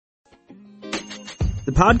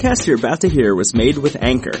The podcast you're about to hear was made with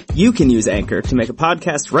Anchor. You can use Anchor to make a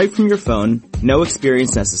podcast right from your phone, no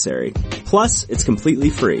experience necessary. Plus, it's completely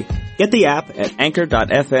free. Get the app at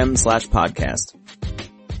anchor.fm/podcast.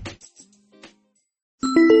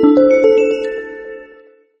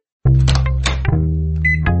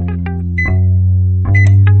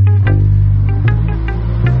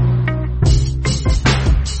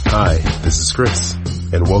 Hi, this is Chris,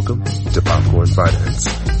 and welcome to Popcorn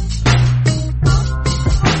Finance.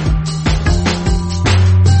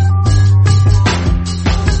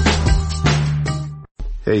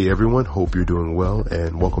 Hey everyone, hope you're doing well,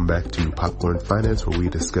 and welcome back to Popcorn Finance, where we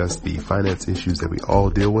discuss the finance issues that we all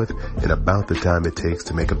deal with in about the time it takes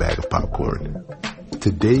to make a bag of popcorn.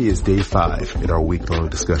 Today is day 5 in our week-long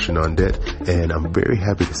discussion on debt, and I'm very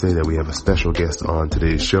happy to say that we have a special guest on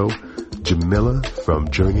today's show. Jamila from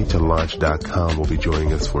JourneyToLaunch.com will be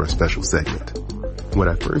joining us for a special segment. When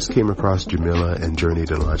I first came across Jamila and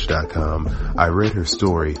JourneyToLaunch.com, I read her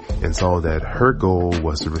story and saw that her goal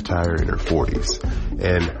was to retire in her 40s.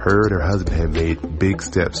 And her and her husband had made big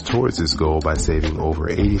steps towards this goal by saving over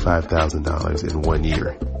 $85,000 in 1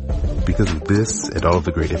 year. Because of this and all of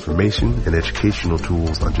the great information and educational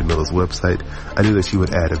tools on Jamila's website, I knew that she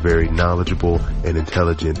would add a very knowledgeable and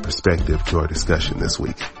intelligent perspective to our discussion this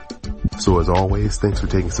week. So as always, thanks for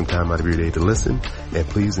taking some time out of your day to listen, and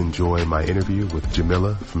please enjoy my interview with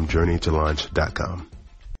Jamila from JourneyToLaunch.com.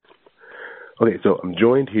 Okay, so I'm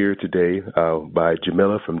joined here today by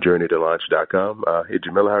Jamila from JourneyToLaunch.com. Hey,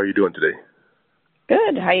 Jamila, how are you doing today?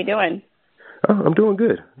 Good. How you doing? I'm doing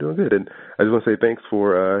good. And I just want to say thanks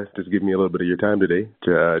for just giving me a little bit of your time today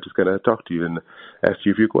to just kind of talk to you and ask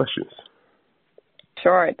you a few questions.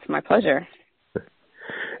 Sure, it's my pleasure.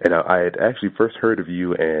 And I had actually first heard of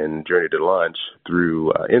you and Journey to Launch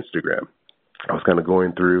through Instagram. I was kind of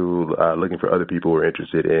going through looking for other people who were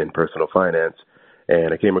interested in personal finance,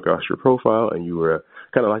 and I came across your profile, and you were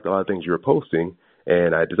kind of like a lot of things you were posting,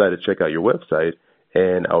 and I decided to check out your website,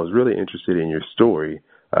 and I was really interested in your story,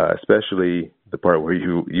 especially the part where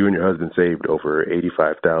you and your husband saved over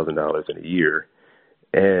 $85,000 in a year,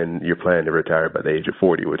 and you're planning to retire by the age of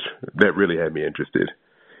 40, which that really had me interested.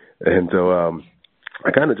 And so I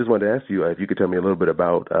kind of just wanted to ask you if you could tell me a little bit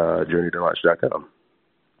about JourneyToLaunch.com.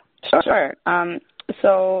 Sure.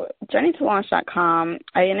 So JourneyToLaunch.com,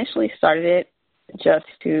 I initially started it just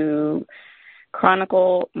to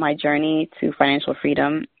chronicle my journey to financial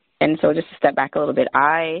freedom. And so just to step back a little bit,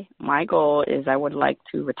 my goal is I would like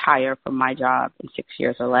to retire from my job in 6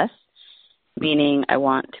 years or less, meaning I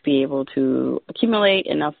want to be able to accumulate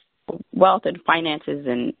enough wealth and finances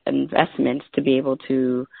and investments to be able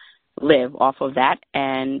to live off of that.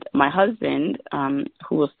 And my husband,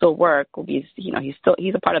 who will still work, will be, he's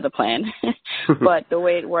a part of the plan. But the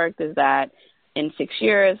way it worked is that in 6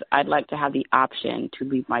 years, I'd like to have the option to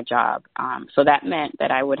leave my job. So that meant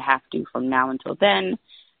that I would have to, from now until then,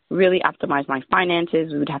 really optimize my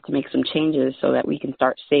finances. We would have to make some changes so that we can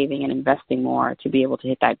start saving and investing more to be able to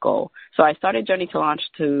hit that goal. So I started Journey to Launch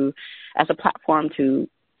as a platform to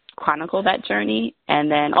chronicle that journey, and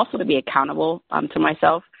then also to be accountable to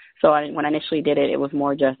myself. So when I initially did it, it was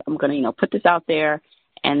more just, I'm going to, put this out there,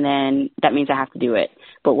 and then that means I have to do it.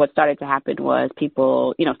 But what started to happen was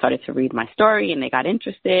people, started to read my story, and they got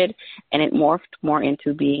interested, and it morphed more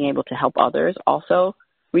into being able to help others also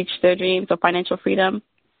reach their dreams of financial freedom.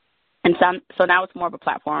 And so now it's more of a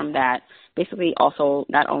platform that basically also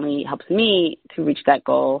not only helps me to reach that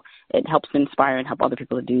goal, it helps inspire and help other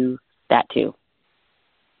people to do that too.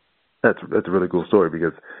 That's a really cool story,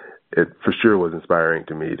 because it for sure was inspiring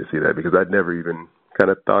to me to see that, because I'd never even kind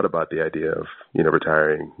of thought about the idea of,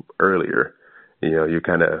 retiring earlier. You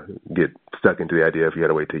kind of get stuck into the idea if you had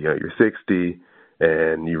to wait till you're 60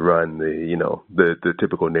 and you run the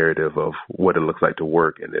typical narrative of what it looks like to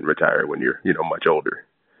work and then retire when you're, much older.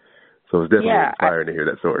 So it's definitely inspiring to hear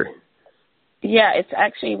that story. Yeah, it's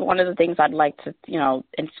actually one of the things I'd like to,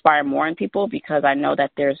 inspire more in people, because I know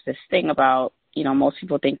that there's this thing about, most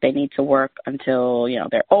people think they need to work until,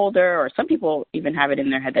 they're older, or some people even have it in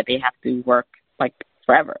their head that they have to work like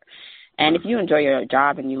forever. And if you enjoy your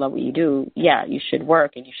job and you love what you do, yeah, you should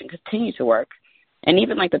work and you should continue to work. And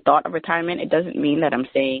even like the thought of retirement, it doesn't mean that I'm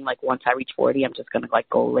saying like once I reach 40, I'm just going to like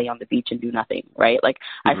go lay on the beach and do nothing, right? Like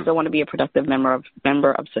I still want to be a productive member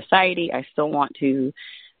of society. I still want to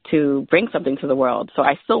bring something to the world. So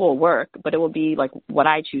I still will work, but it will be like what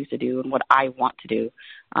I choose to do and what I want to do,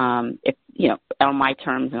 if, on my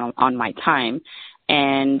terms and on my time.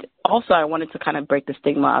 And also I wanted to kind of break the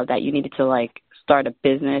stigma of that you needed to like start a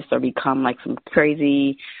business or become like some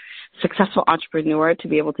crazy successful entrepreneur to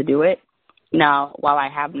be able to do it. Now, while I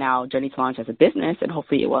have now Journey to Launch as a business, and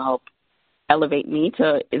hopefully it will help elevate me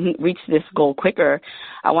to reach this goal quicker,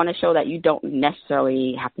 I want to show that you don't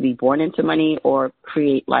necessarily have to be born into money or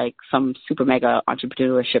create like some super mega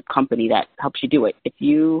entrepreneurship company that helps you do it. If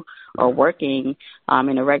you are working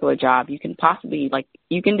in a regular job, you can possibly, like,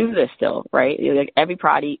 you can do this still, right? Like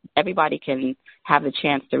everybody can have the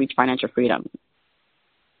chance to reach financial freedom.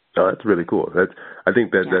 Oh, that's really cool. I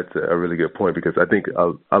think that's a really good point, because I think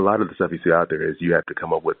a lot of the stuff you see out there is you have to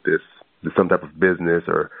come up with some type of business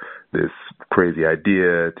or this crazy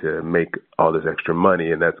idea to make all this extra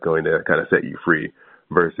money, and that's going to kind of set you free,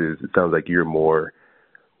 versus it sounds like you're more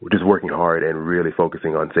just working hard and really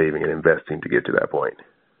focusing on saving and investing to get to that point.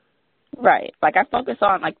 Right. Like, I focus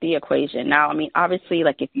on, like, the equation. Now, I mean, obviously,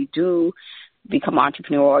 like, if you do become an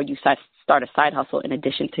entrepreneur or you start a side hustle in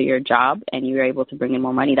addition to your job and you're able to bring in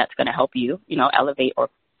more money, that's going to help you, elevate or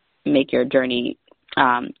make your journey.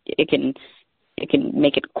 It can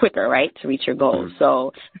make it quicker, right, to reach your goals. Mm-hmm.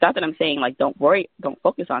 So it's not that I'm saying, like, don't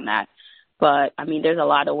focus on that. But, I mean, there's a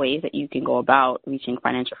lot of ways that you can go about reaching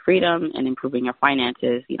financial freedom and improving your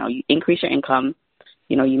finances. You increase your income.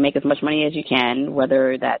 You make as much money as you can,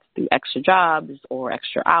 whether that's through extra jobs or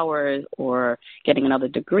extra hours or getting another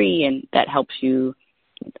degree, and that helps you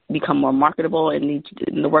become more marketable in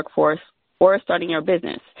the workforce, or starting your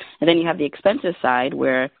business. And then you have the expenses side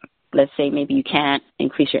where, let's say maybe you can't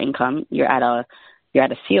increase your income, you're at a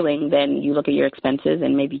ceiling, then you look at your expenses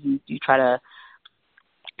and maybe you try to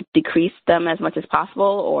decrease them as much as possible,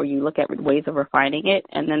 or you look at ways of refining it.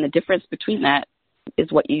 And then the difference between that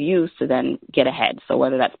is what you use to then get ahead. So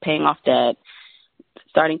whether that's paying off debt,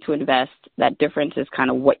 starting to invest, that difference is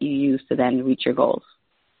kind of what you use to then reach your goals.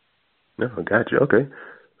 No, gotcha. Okay.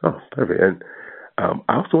 Oh, perfect. And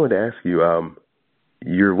I also wanted to ask you,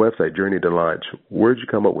 your website, Journey to Launch, where'd you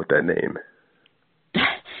come up with that name?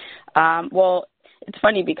 Well, it's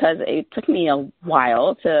funny because it took me a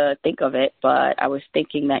while to think of it, but I was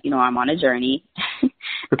thinking that, I'm on a journey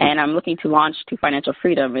and I'm looking to launch to financial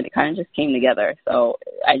freedom, and it kind of just came together. So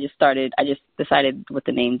I just decided with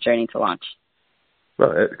the name Journey to Launch.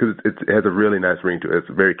 Well, because it has a really nice ring to it. It's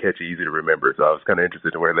very catchy, easy to remember. So I was kind of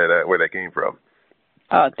interested in where that came from.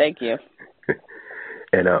 Oh, thank you.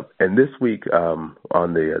 And this week on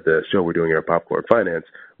the show we're doing here at Popcorn Finance,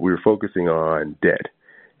 we were focusing on debt.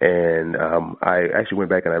 And I actually went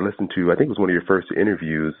back and I listened to, I think it was one of your first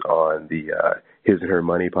interviews on the His and Her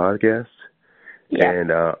Money podcast. Yeah.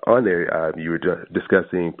 And on there, you were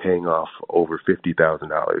discussing paying off over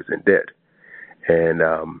 $50,000 in debt. And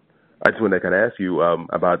I just wanted to kind of ask you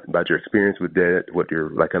about your experience with debt, what your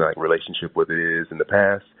kind of relationship with it is in the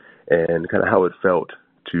past, and kind of how it felt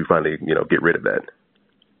to finally, get rid of that.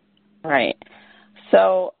 Right.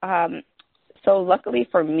 So luckily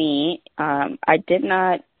for me, I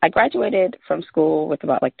graduated from school with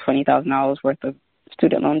about like $20,000 worth of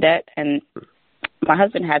student loan debt, and my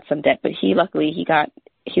husband had some debt, but he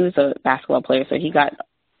was a basketball player, so he got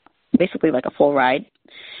basically like a full ride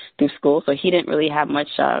through school. So he didn't really have much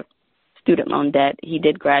student loan debt. He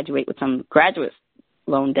did graduate with some graduate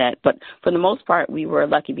loan debt, but for the most part, we were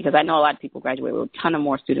lucky because I know a lot of people graduate with a ton of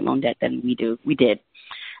more student loan debt than we did.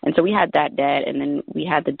 And so we had that debt, and then we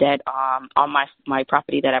had the debt on my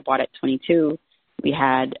property that I bought at 22. We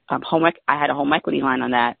had I had a home equity line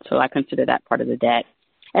on that, so I consider that part of the debt.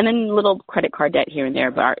 And then little credit card debt here and there,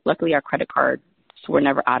 but luckily our credit cards were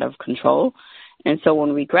never out of control. And so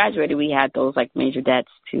when we graduated, we had those like major debts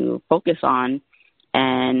to focus on.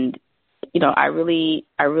 And, I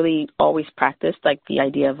really always practiced like the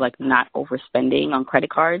idea of like not overspending on credit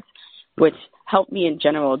cards, which helped me in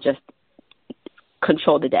general just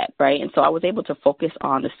control the debt, right? And so I was able to focus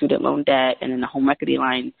on the student loan debt and then the home equity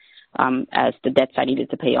line as the debts I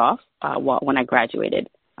needed to pay off when I graduated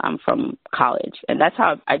from college. And that's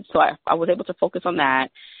how I was able to focus on that,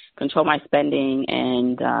 control my spending,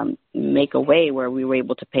 and make a way where we were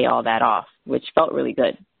able to pay all that off, which felt really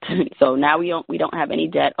good. So now we don't have any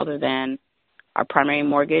debt other than our primary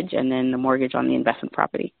mortgage and then the mortgage on the investment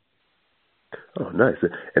property. Oh, nice.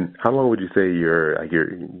 And how long would you say your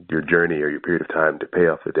journey or your period of time to pay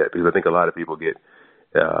off the debt? Because I think a lot of people get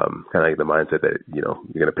kind of like the mindset that, you're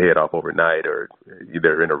going to pay it off overnight, or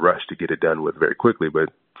they're in a rush to get it done with very quickly. But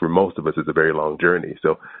for most of us, it's a very long journey.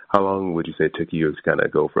 So how long would you say it took you to kind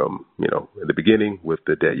of go from, in the beginning with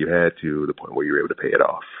the debt you had to the point where you were able to pay it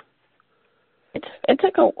off? It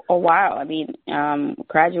took a while. I mean,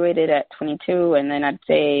 graduated at 22, and then I'd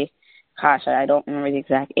say, gosh, I don't remember the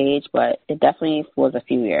exact age, but it definitely was a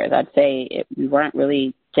few years. I'd say we weren't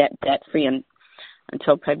really debt-free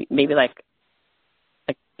until maybe like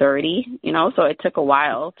 30, so it took a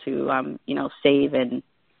while to, save and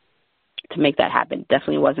to make that happen.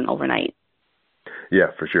 Definitely wasn't overnight. Yeah,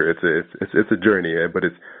 for sure. It's a journey, but I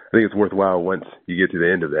think it's worthwhile once you get to the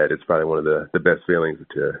end of that. It's probably one of the best feelings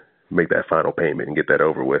to make that final payment and get that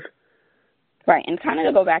over with. Right. And kind of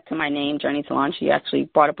to go back to my name, Journey to Launch, you actually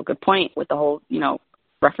brought up a good point with the whole,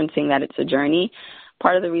 referencing that it's a journey.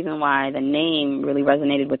 Part of the reason why the name really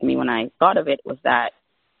resonated with me when I thought of it was that,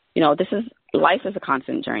 life is a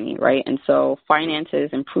constant journey, right? And so finances,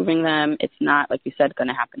 improving them, it's not, like you said, going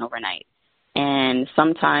to happen overnight. And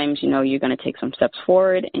sometimes, you're going to take some steps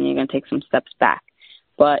forward and you're going to take some steps back.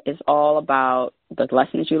 But it's all about the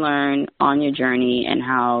lessons you learn on your journey and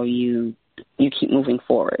how you keep moving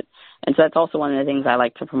forward. And so that's also one of the things I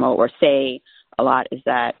like to promote or say a lot is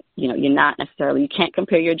that, you can't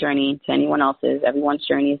compare your journey to anyone else's. Everyone's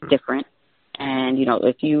journey is different. And,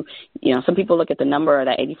 if some people look at the number of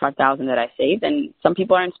that 85,000 that I saved, and some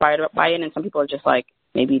people are inspired by it, and some people are just like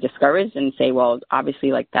maybe discouraged and say, well,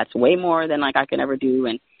 obviously, like, that's way more than like I can ever do.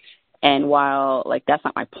 And while like that's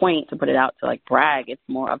not my point to put it out to like brag, it's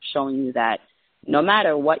more of showing you that no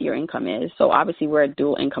matter what your income is. So obviously we're a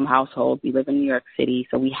dual income household. We live in New York City,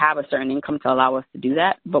 so we have a certain income to allow us to do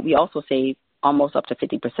that. But we also save almost up to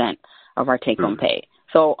 50% of our take-home pay.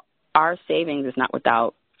 So our savings is not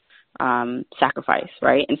without sacrifice,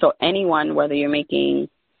 right? And so anyone, whether you're making,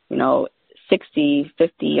 60,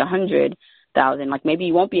 50, 100,000, like maybe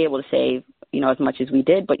you won't be able to save, as much as we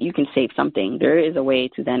did, but you can save something. There is a way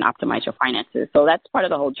to then optimize your finances. So that's part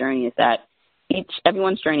of the whole journey is that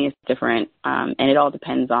everyone's journey is different, and it all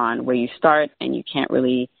depends on where you start, and you can't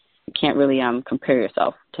really compare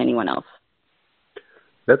yourself to anyone else.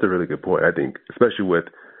 That's a really good point. I think, especially with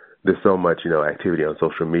there's so much, activity on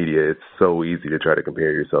social media, it's so easy to try to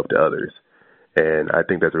compare yourself to others. And I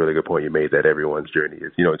think that's a really good point you made that everyone's journey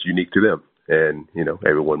is, it's unique to them, and,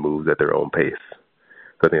 everyone moves at their own pace.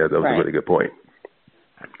 So I think that was a really good point.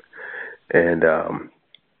 And I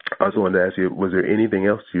also wanted to ask you, was there anything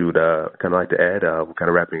else you'd kind of like to add? Kind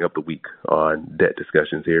of wrapping up the week on debt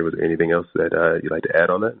discussions here. Was there anything else that you'd like to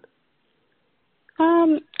add on that?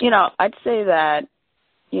 I'd say that,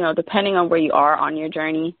 depending on where you are on your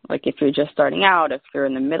journey, like if you're just starting out, if you're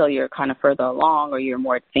in the middle, you're kind of further along, or you're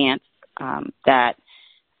more advanced, that,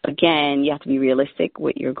 again, you have to be realistic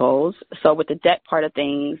with your goals. So with the debt part of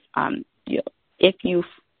things, if you,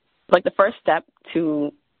 like the first step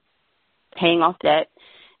to paying off debt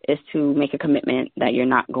is to make a commitment that you're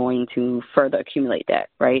not going to further accumulate debt,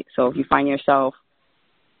 right? So if you find yourself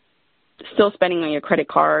still spending on your credit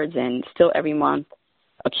cards and still every month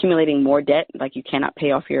accumulating more debt, like you cannot pay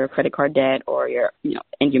off your credit card debt or your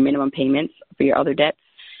minimum payments for your other debts,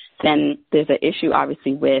 then there's an issue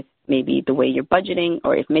obviously with maybe the way you're budgeting,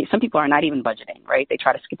 or if some people are not even budgeting, right? They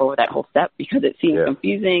try to skip over that whole step because it seems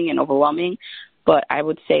confusing and overwhelming. But I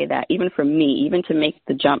would say that even for me, even to make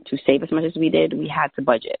the jump to save as much as we did, we had to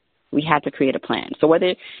budget. We had to create a plan. So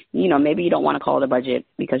whether, maybe you don't want to call it a budget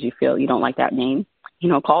because you feel you don't like that name,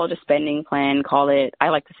 call it a spending plan, call it, I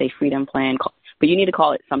like to say freedom plan, but you need to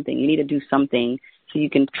call it something. You need to do something so you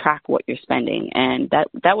can track what you're spending. And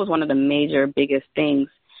that was one of the biggest things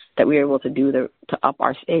that we were able to do to up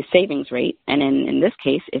our savings rate. And in this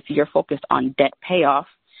case, if you're focused on debt payoff,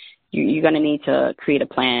 you're going to need to create a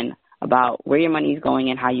plan about where your money is going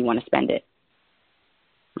and how you want to spend it.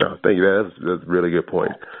 No, thank you. That's a really good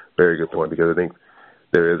point. Very good point, because I think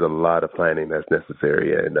there is a lot of planning that's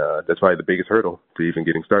necessary, and that's probably the biggest hurdle to even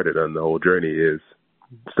getting started on the whole journey is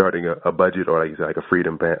starting a budget, or like you said, like a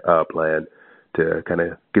freedom plan to kind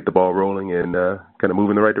of get the ball rolling and kind of move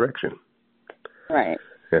in the right direction. Right.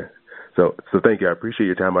 Yeah. So thank you. I appreciate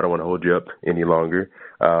your time. I don't want to hold you up any longer.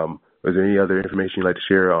 Is there any other information you'd like to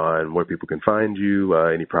share on where people can find you,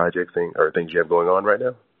 any projects or things you have going on right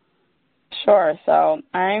now? Sure. So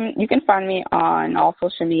you can find me on all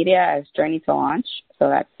social media as Journey to Launch. So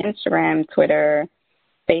that's Instagram, Twitter,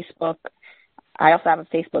 Facebook. I also have a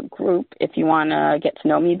Facebook group if you want to get to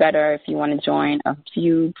know me better, if you want to join a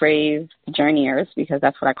few brave journeyers, because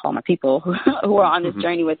that's what I call my people who are on this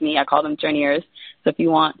journey with me. I call them journeyers. So if you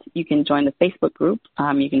want, you can join the Facebook group.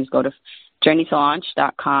 You can just go to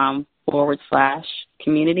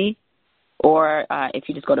journeytolaunch.com/community. Or if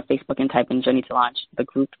you just go to Facebook and type in Journey to Launch, the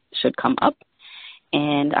group should come up.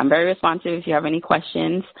 And I'm very responsive if you have any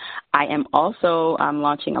questions. I am also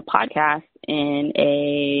launching a podcast in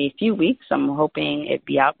a few weeks. I'm hoping it'd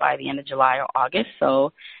be out by the end of July or August.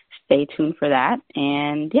 So stay tuned for that.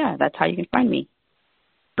 And, yeah, that's how you can find me.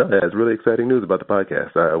 No, that's really exciting news about the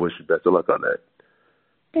podcast. I wish you best of luck on that.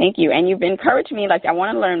 Thank you. And you've encouraged me. Like, I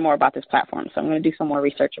want to learn more about this platform. So I'm going to do some more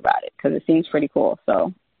research about it because it seems pretty cool.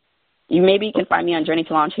 So you can find me on Journey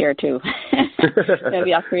to Launch here, too.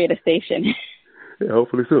 Maybe I'll create a station. Yeah,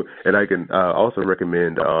 hopefully soon. And I can also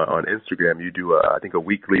recommend on Instagram, you do, I think, a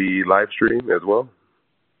weekly live stream as well.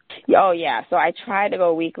 Oh, yeah. So I try to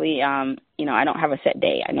go weekly. I don't have a set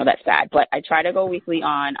day. I know that's bad, but I try to go weekly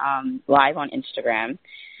on live on Instagram.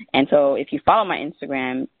 And so if you follow my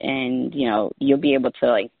Instagram, and, you'll be able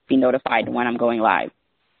to, be notified when I'm going live.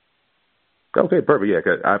 Okay, perfect. Yeah,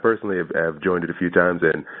 'cause I personally have joined it a few times,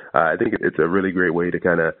 and I think it's a really great way to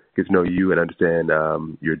kind of get to know you and understand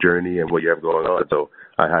your journey and what you have going on. So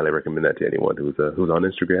I highly recommend that to anyone who's on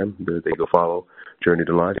Instagram. They go follow Journey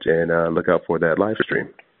to Launch and look out for that live stream.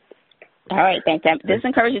 All right, thanks. This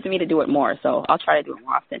encourages me to do it more, so I'll try to do it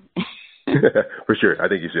more often. For sure. I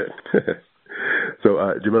think you should.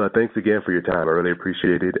 So, Jamila, thanks again for your time. I really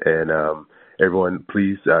appreciate it. And everyone,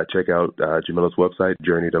 please check out Jamila's website,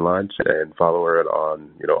 Journey to Launch, and follow her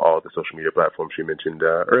on all the social media platforms she mentioned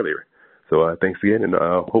earlier. So thanks again, and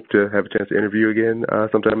hope to have a chance to interview you again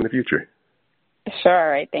sometime in the future. Sure.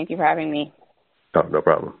 All right. Thank you for having me. Oh, no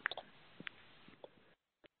problem.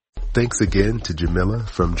 Thanks again to Jamila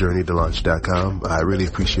from JourneyToLaunch.com. I really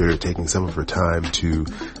appreciate her taking some of her time to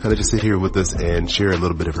kind of just sit here with us and share a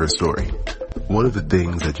little bit of her story. One of the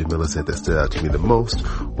things that Jamila said that stood out to me the most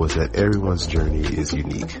was that everyone's journey is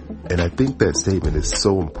unique. And I think that statement is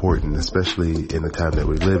so important, especially in the time that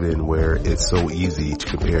we live in where it's so easy to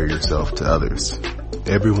compare yourself to others.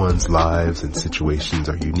 Everyone's lives and situations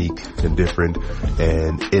are unique and different,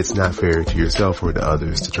 and it's not fair to yourself or to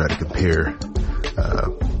others to try to compare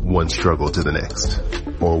one struggle to the next,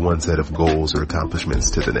 or one set of goals or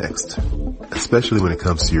accomplishments to the next. Especially when it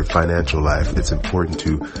comes to your financial life, it's important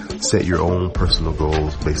to set your own personal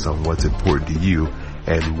goals based on what's important to you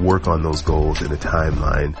and work on those goals in a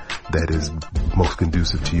timeline that is most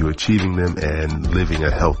conducive to you achieving them and living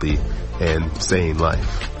a healthy and sane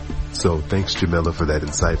life. So thanks, Jamila, for that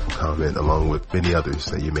insightful comment, along with many others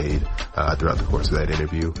that you made throughout the course of that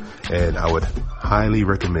interview. And I would highly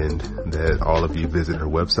recommend that all of you visit her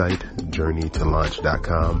website,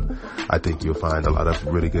 JourneyToLaunch.com. I think you'll find a lot of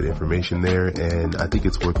really good information there, and I think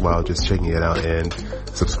it's worthwhile just checking it out and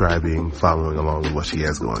subscribing, following along with what she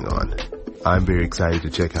has going on. I'm very excited to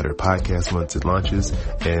check out her podcast once it launches,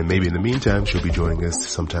 and maybe in the meantime, she'll be joining us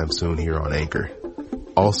sometime soon here on Anchor.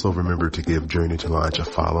 Also, remember to give Journey to Launch a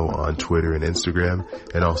follow on Twitter and Instagram,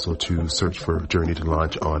 and also to search for Journey to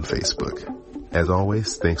Launch on Facebook. As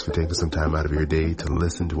always, thanks for taking some time out of your day to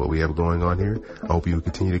listen to what we have going on here. I hope you will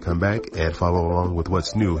continue to come back and follow along with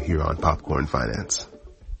what's new here on Popcorn Finance.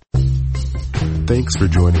 Thanks for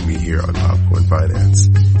joining me here on Popcorn Finance.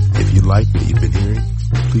 If you like what you've been hearing,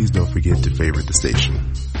 please don't forget to favorite the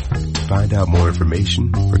station. To find out more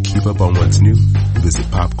information or keep up on what's new, visit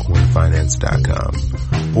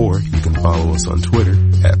popcornfinance.com. Or you can follow us on Twitter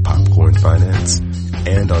at Popcorn Finance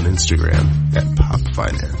and on Instagram at Pop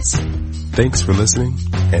Finance. Thanks for listening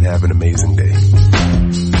and have an amazing day.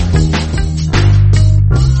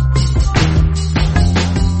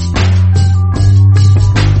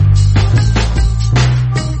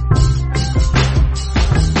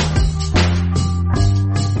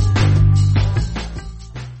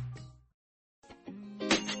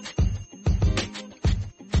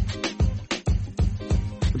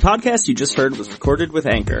 The podcast you just heard was recorded with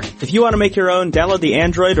Anchor. If you want to make your own, download the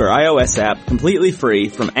Android or iOS app completely free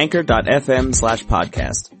from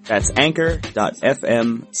anchor.fm/podcast. That's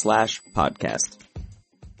anchor.fm/podcast.